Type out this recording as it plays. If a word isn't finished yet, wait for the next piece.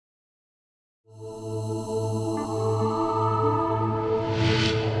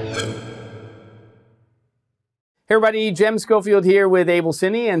Hey everybody, Jem Schofield here with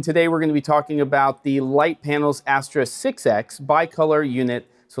AbelCine, and today we're going to be talking about the Litepanels Astra 6X bicolor unit,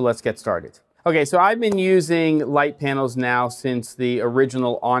 so let's get started. Okay, so I've been using light panels now since the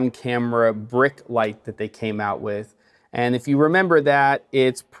original on-camera brick light that they came out with. And if you remember that,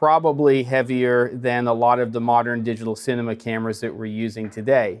 it's probably heavier than a lot of the modern digital cinema cameras that we're using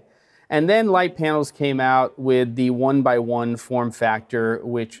today. And then Litepanels came out with the 1x1 form factor,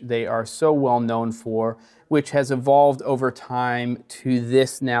 which they are so well known for, which has evolved over time to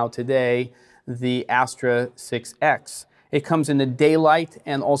this now today, the Astra 6X. It comes in a daylight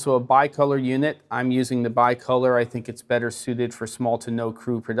and also a bicolor unit. I'm using the bicolor. I think it's better suited for small to no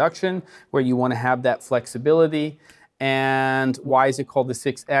crew production, where you want to have that flexibility. And why is it called the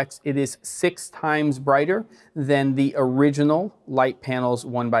 6X? It is 6 times brighter than the original Litepanels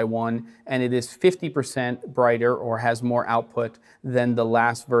 1x1, and it is 50% brighter or has more output than the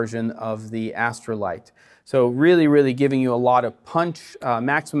last version of the Astra Light. So really giving you a lot of punch,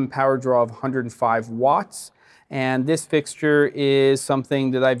 maximum power draw of 105 watts. And this fixture is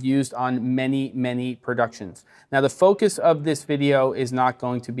something that I've used on many productions. Now the focus of this video is not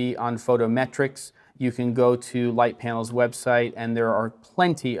going to be on photometrics. You can go to Litepanels' website and there are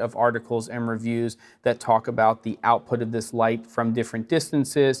plenty of articles and reviews that talk about the output of this light from different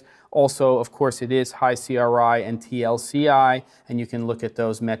distances. Also, of course, it is high CRI and TLCI, and you can look at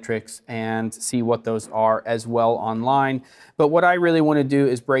those metrics and see what those are as well online. But what I really want to do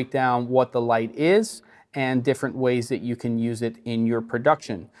is break down what the light is and different ways that you can use it in your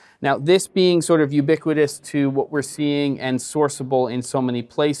production. Now, this being sort of ubiquitous to what we're seeing and sourceable in so many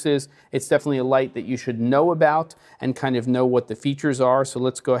places, it's definitely a light that you should know about and kind of know what the features are. So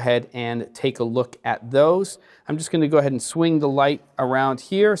let's go ahead and take a look at those. I'm just going to go ahead and swing the light around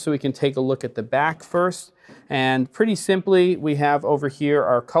here so we can take a look at the back first. And pretty simply, we have over here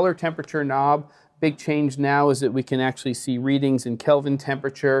our color temperature knob. Big change now is that we can actually see readings in Kelvin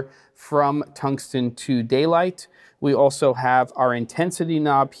temperature from tungsten to daylight. We also have our intensity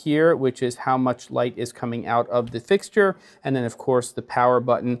knob here, which is how much light is coming out of the fixture. And then of course the power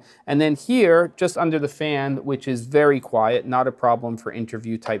button. And then here, just under the fan, which is very quiet, not a problem for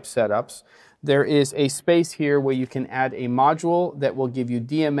interview type setups, there is a space here where you can add a module that will give you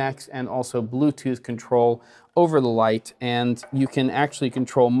DMX and also Bluetooth control over the light, and you can actually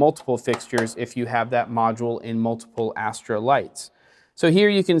control multiple fixtures if you have that module in multiple Astra lights. So here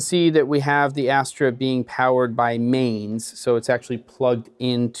you can see that we have the Astra being powered by mains, so it's actually plugged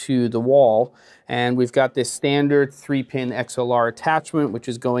into the wall, and we've got this standard 3-pin XLR attachment which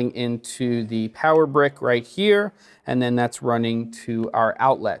is going into the power brick right here, and then that's running to our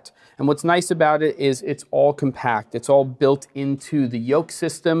outlet. And what's nice about it is it's all compact. It's all built into the yoke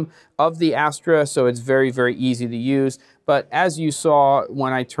system of the Astra, so it's very easy to use. But as you saw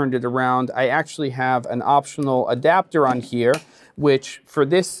when I turned it around, I actually have an optional adapter on here, which for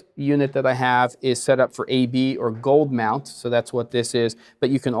this unit that I have is set up for AB or gold mount, so that's what this is, but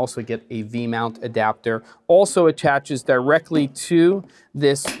you can also get a V-mount adapter. Also attaches directly to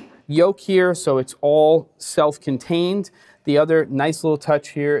this yoke here, so it's all self-contained. The other nice little touch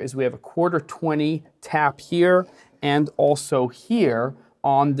here is we have a 1/4-20 tap here and also here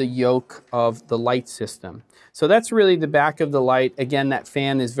on the yoke of the light system. So that's really the back of the light. Again, that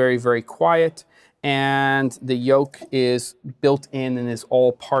fan is very quiet, and the yoke is built in and is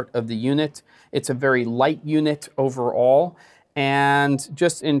all part of the unit. It's a very light unit overall. And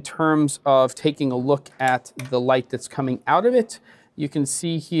just in terms of taking a look at the light that's coming out of it, you can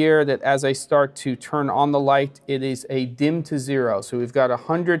see here that as I start to turn on the light, it is a dim to 0. So we've got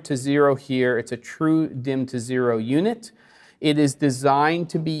 100 to 0 here. It's a true dim to 0 unit. It is designed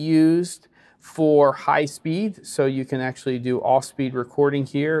to be used for high speed, so you can actually do off-speed recording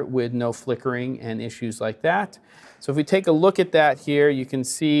here with no flickering and issues like that. So if we take a look at that here, you can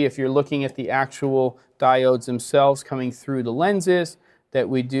see if you're looking at the actual diodes themselves coming through the lenses, that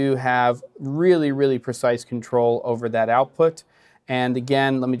we do have really precise control over that output. And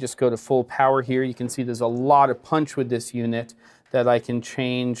again, let me just go to full power here. You can see there's a lot of punch with this unit, that I can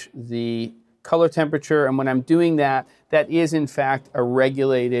change the color temperature. And when I'm doing that, that is in fact a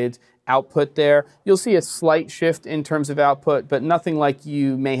regulated output there. You'll see a slight shift in terms of output, but nothing like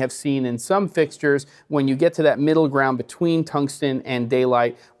you may have seen in some fixtures when you get to that middle ground between tungsten and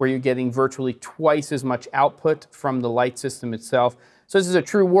daylight, where you're getting virtually twice as much output from the light system itself. So this is a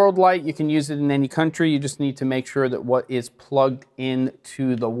true world light. You can use it in any country. You just need to make sure that what is plugged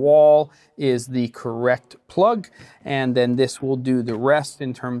into the wall is the correct plug, and then this will do the rest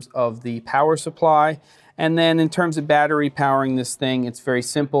in terms of the power supply. And then in terms of battery powering this thing, it's very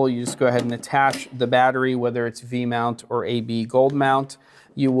simple. You just go ahead and attach the battery, whether it's V-mount or AB gold mount.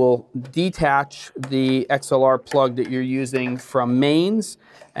 you will detach the XLR plug that you're using from mains,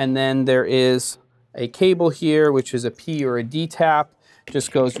 and then there is a cable here, which is a P or a D tap.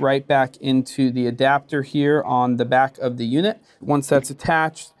 Just goes right back into the adapter here on the back of the unit. Once that's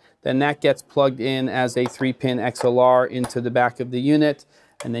attached, then that gets plugged in as a 3-pin XLR into the back of the unit,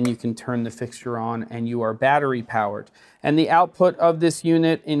 and then you can turn the fixture on and you are battery powered. And the output of this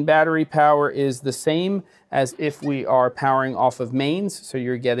unit in battery power is the same as if we are powering off of mains, so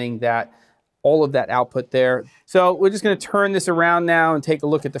you're getting that all of that output there. So we're just going to turn this around now and take a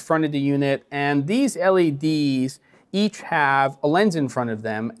look at the front of the unit, and these LEDs each have a lens in front of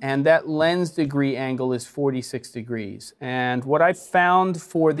them, and that lens degree angle is 46 degrees. And what I've found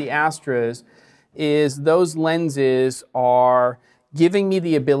for the Astras is those lenses are giving me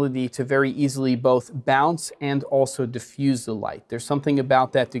the ability to very easily both bounce and also diffuse the light. There's something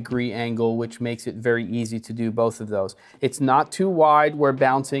about that degree angle which makes it very easy to do both of those. It's not too wide where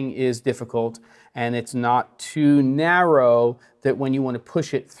bouncing is difficult, and it's not too narrow that when you want to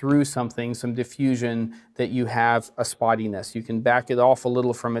push it through something, some diffusion, that you have a spottiness. You can back it off a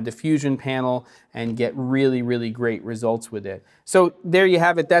little from a diffusion panel and get really, really great results with it. So there you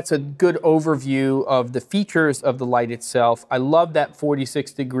have it. That's a good overview of the features of the light itself. I love that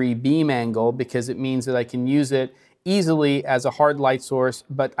 46-degree beam angle because it means that I can use it easily as a hard light source,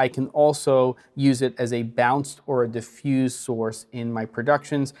 but I can also use it as a bounced or a diffused source in my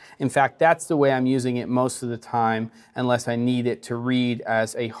productions. In fact, that's the way I'm using it most of the time, unless I need it to read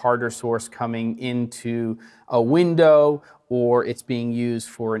as a harder source coming into a window, or it's being used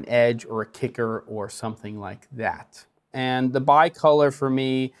for an edge or a kicker or something like that. And the bicolor for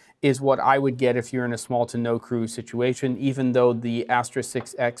me is what I would get if you're in a small to no crew situation, even though the Astra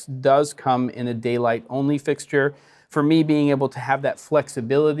 6X does come in a daylight only fixture. For me, being able to have that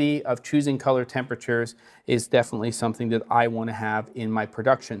flexibility of choosing color temperatures is definitely something that I want to have in my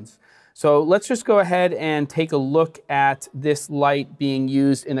productions. So let's just go ahead and take a look at this light being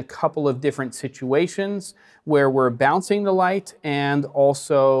used in a couple of different situations where we're bouncing the light and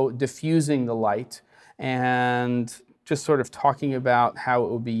also diffusing the light, and just sort of talking about how it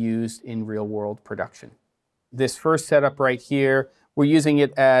will be used in real-world production. This first setup right here, we're using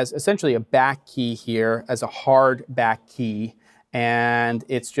it as essentially a back key here, as a hard back key, and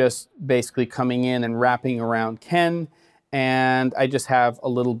it's just basically coming in and wrapping around Ken, and I just have a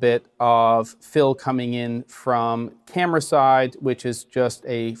little bit of fill coming in from camera side, which is just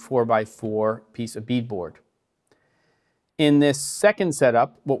a 4x4 piece of beadboard. In this second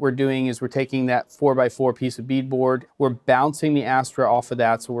setup, what we're doing is we're taking that 4x4 piece of beadboard, we're bouncing the Astra off of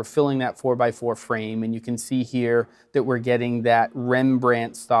that, so we're filling that 4x4 frame, and you can see here that we're getting that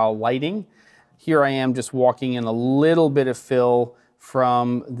Rembrandt style lighting. Here I am just walking in a little bit of fill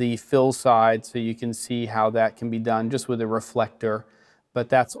from the fill side, so you can see how that can be done just with a reflector, but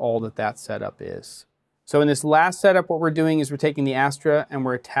that's all that that setup is. So in this last setup, what we're doing is we're taking the Astra and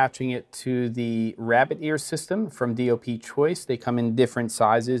we're attaching it to the rabbit ear system from DOP Choice. They come in different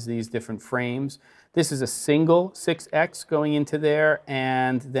sizes, these different frames. This is a single 6X going into there,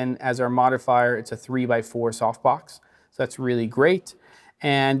 and then as our modifier, it's a 3x4 softbox. So that's really great.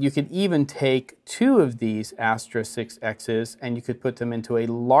 And you could even take two of these Astra 6Xs and you could put them into a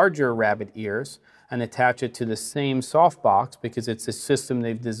larger rabbit ears and attach it to the same softbox, because it's a system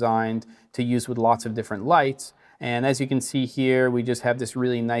they've designed to use with lots of different lights. And as you can see here, we just have this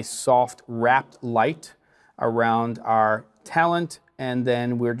really nice soft wrapped light around our talent, and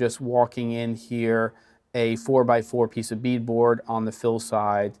then we're just walking in here a 4x4 piece of beadboard on the fill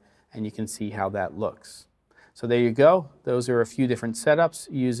side, and you can see how that looks. So there you go. Those are a few different setups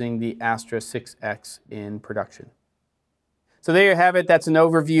using the Astra 6X in production. So there you have it. That's an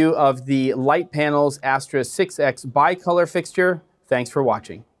overview of the Litepanels Astra 6X bicolor fixture. Thanks for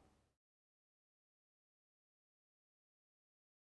watching.